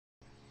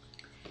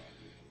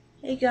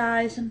Hey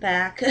guys, I'm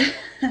back.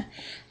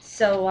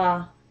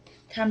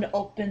 Time to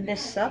open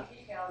this up.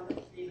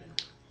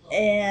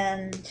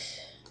 And,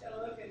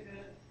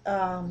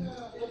 um,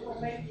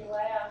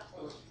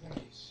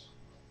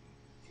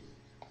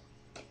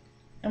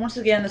 and once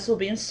again, this will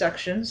be in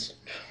sections.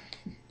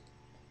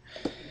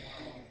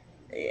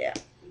 Yeah.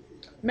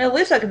 I mean, at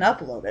least I can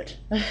upload it.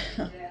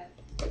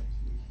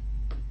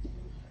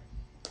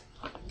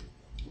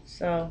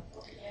 So,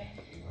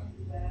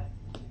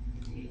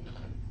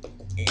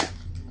 yeah.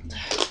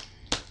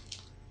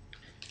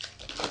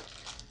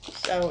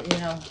 So,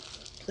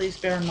 please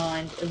bear in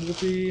mind, it will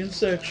be in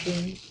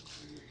sections.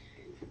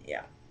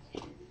 Yeah.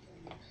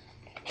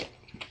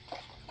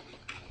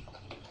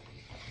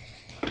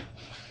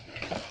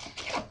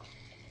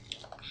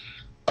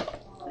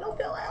 Don't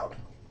feel out.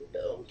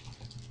 No.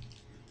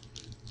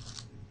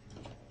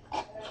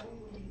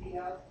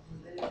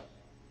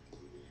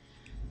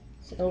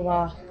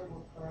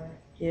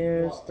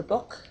 Here's the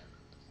book,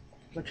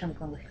 which I'm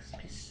going to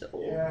be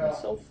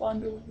so fun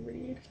to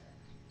read.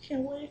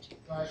 Can't wait.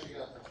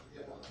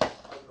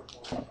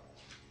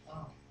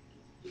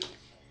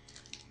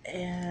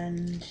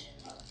 And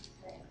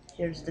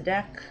here's the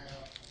deck.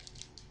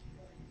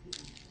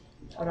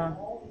 Hold on.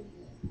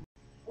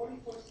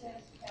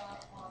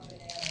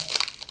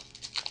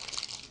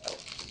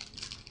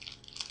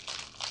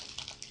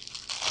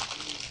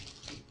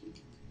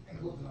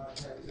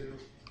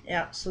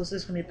 Yeah, so this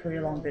is gonna be a pretty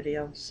long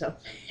video, so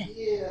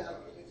yeah,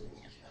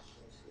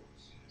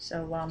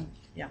 so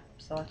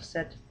like I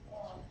said,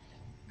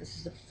 this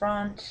is the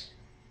front,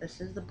 this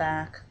is the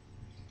back.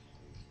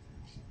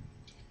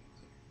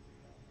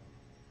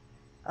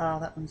 Oh,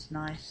 that one's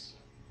nice.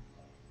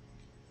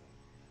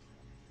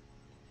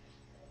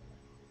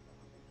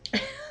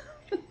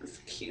 It's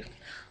cute.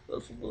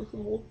 This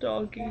little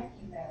doggy.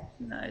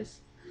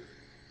 Nice.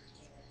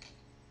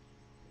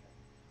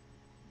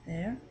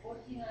 There.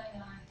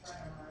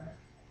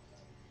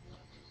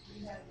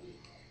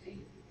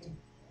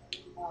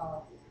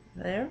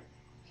 There.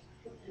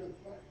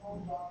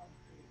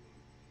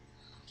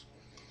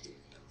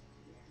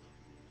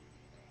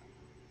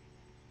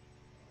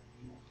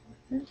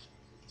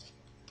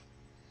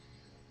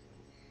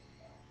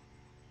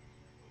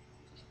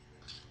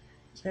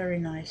 Very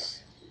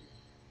nice.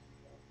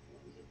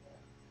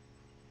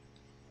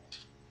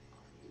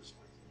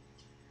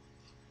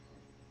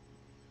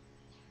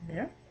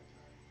 There.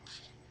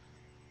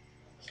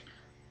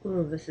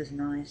 Ooh, this is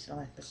nice. I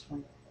like this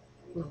one.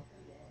 Ooh,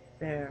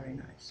 very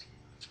nice.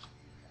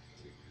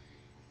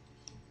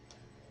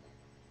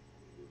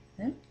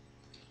 There.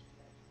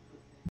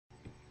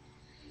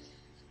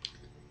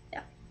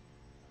 Yeah.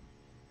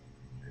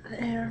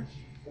 There.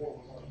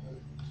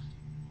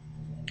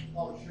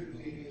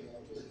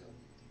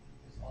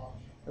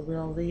 The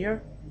wheel of the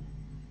year.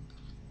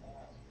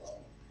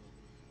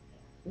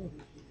 Ooh.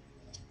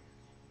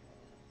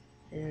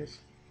 There's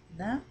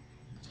that.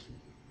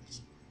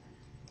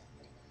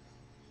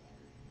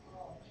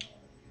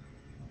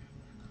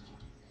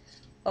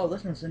 Oh,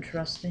 this one's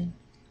interesting.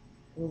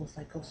 It looks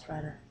like Ghost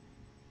Rider.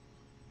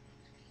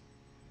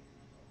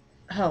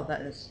 Oh,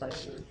 that is like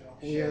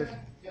weird.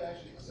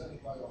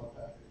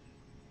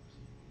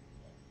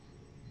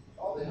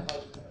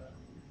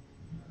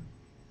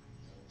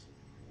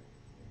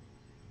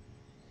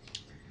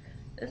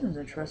 This one's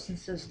interesting. It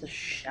says the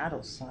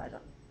shadow side.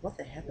 What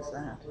the heck is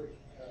that?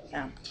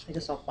 Yeah, I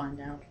guess I'll find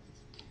out.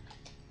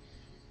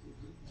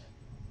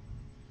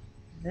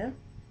 There.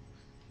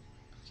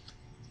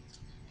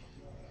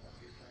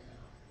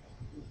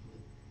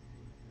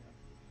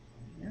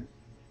 Yeah.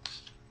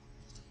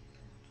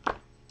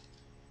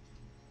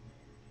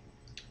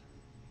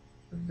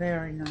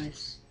 Very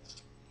nice.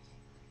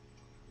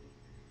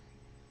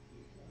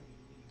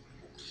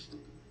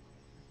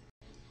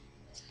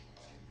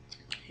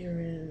 Here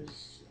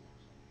is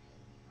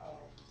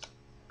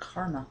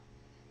Karma.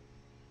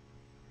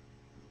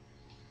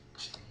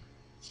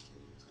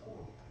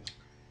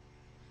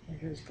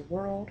 Here's the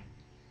world.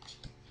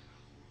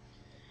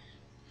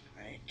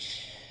 Right.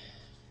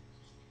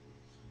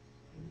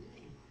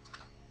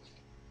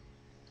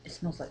 It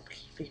smells like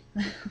Kiwi.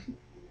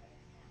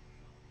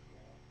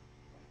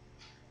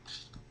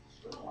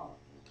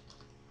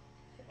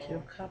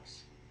 Two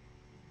cups.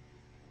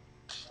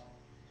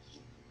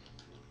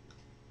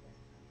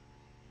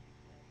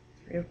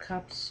 Three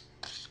cups.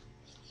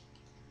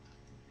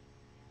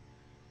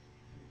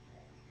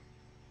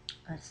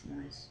 That's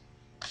nice.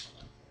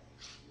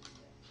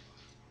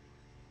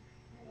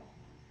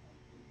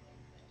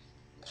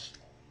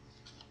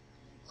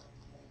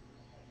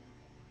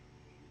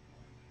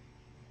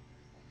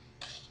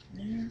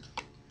 There.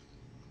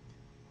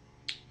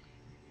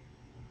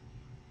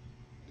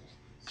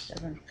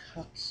 7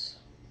 cups.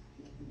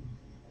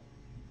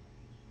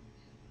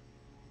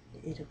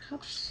 8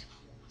 cups.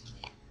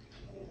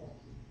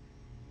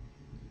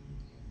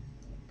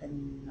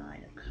 Then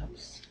 9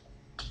 cups.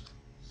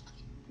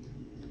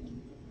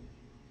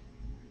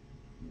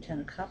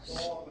 10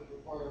 cups.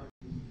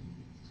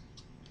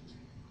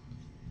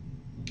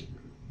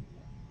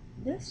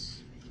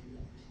 This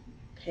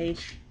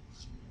page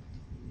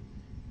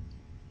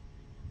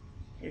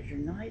Here's your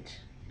knight.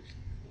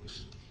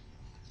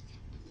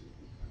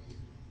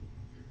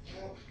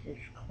 Here's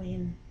your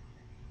queen,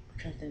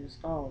 which I think is,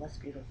 oh, that's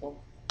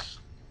beautiful.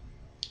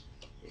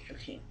 Here's your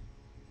king.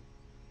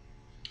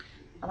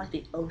 I like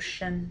the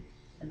ocean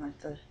and like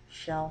the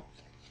shell.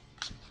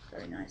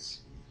 Very nice.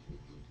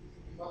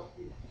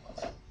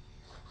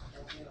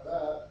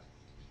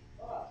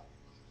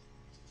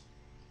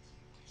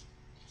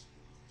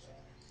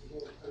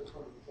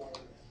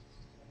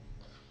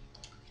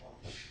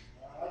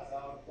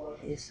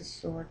 Ace of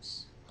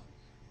Swords.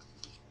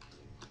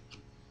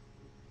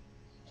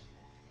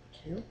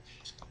 2,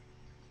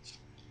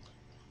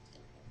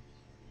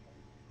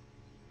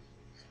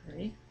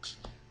 3,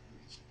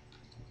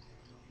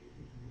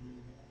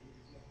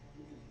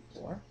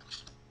 4,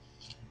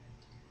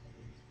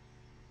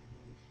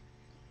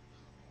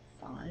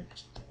 5,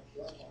 6.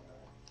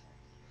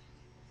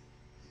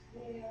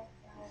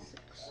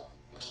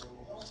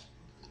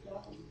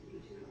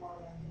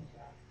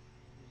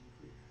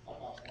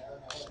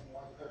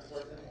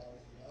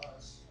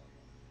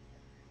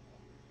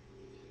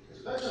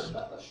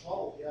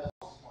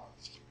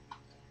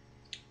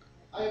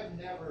 I have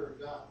never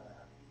gotten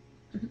that.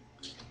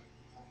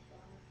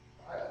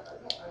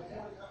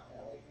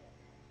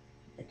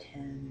 A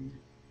 10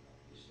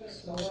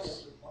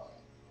 swords.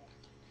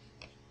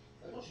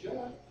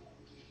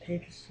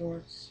 Page of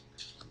Swords.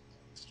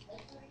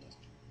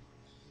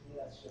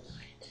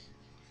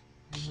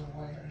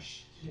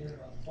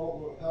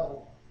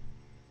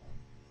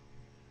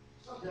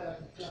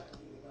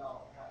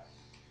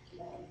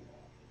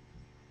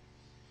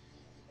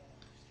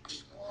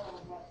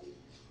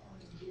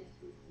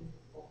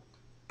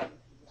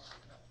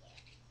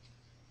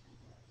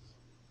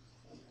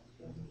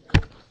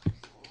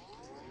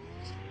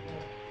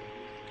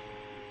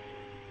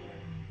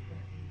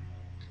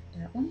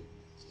 That one.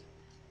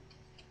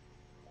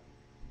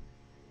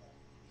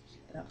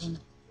 That one.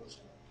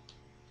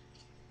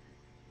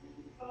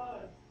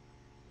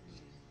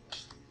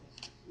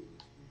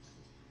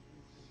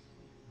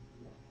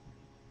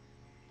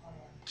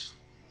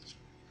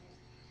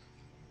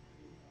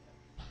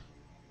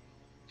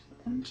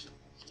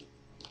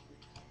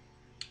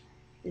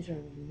 These are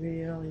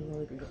really,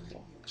 really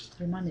beautiful.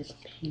 They remind me of a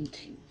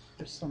painting.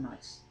 They're so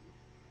nice.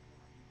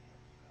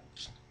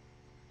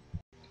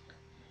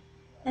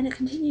 And it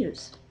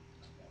continues.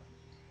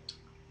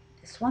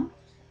 This one.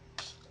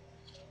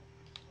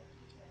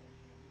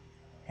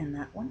 And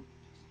that one.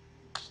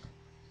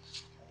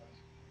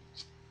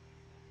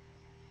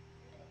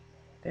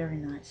 Very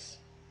nice.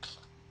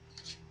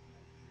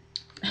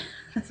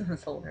 This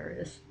one's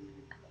hilarious.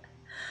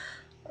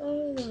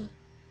 Oh.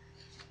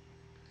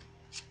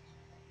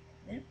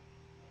 Yep.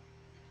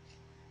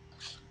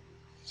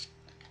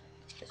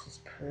 This is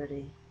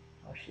pretty.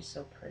 Oh, she's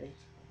so pretty.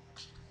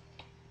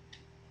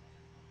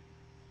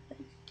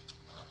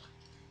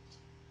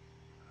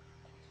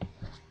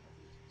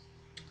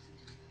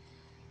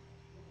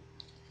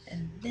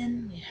 And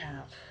then we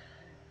have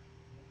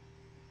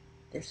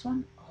this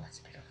one. Oh, that's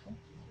beautiful.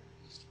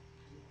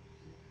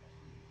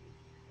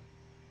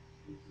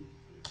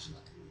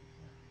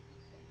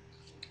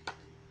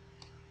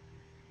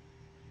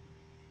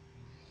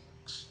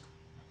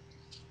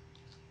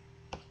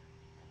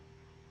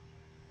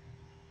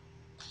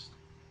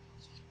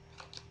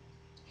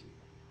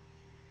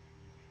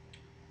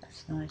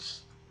 That's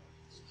nice.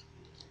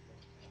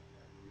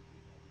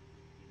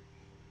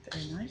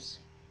 Very nice.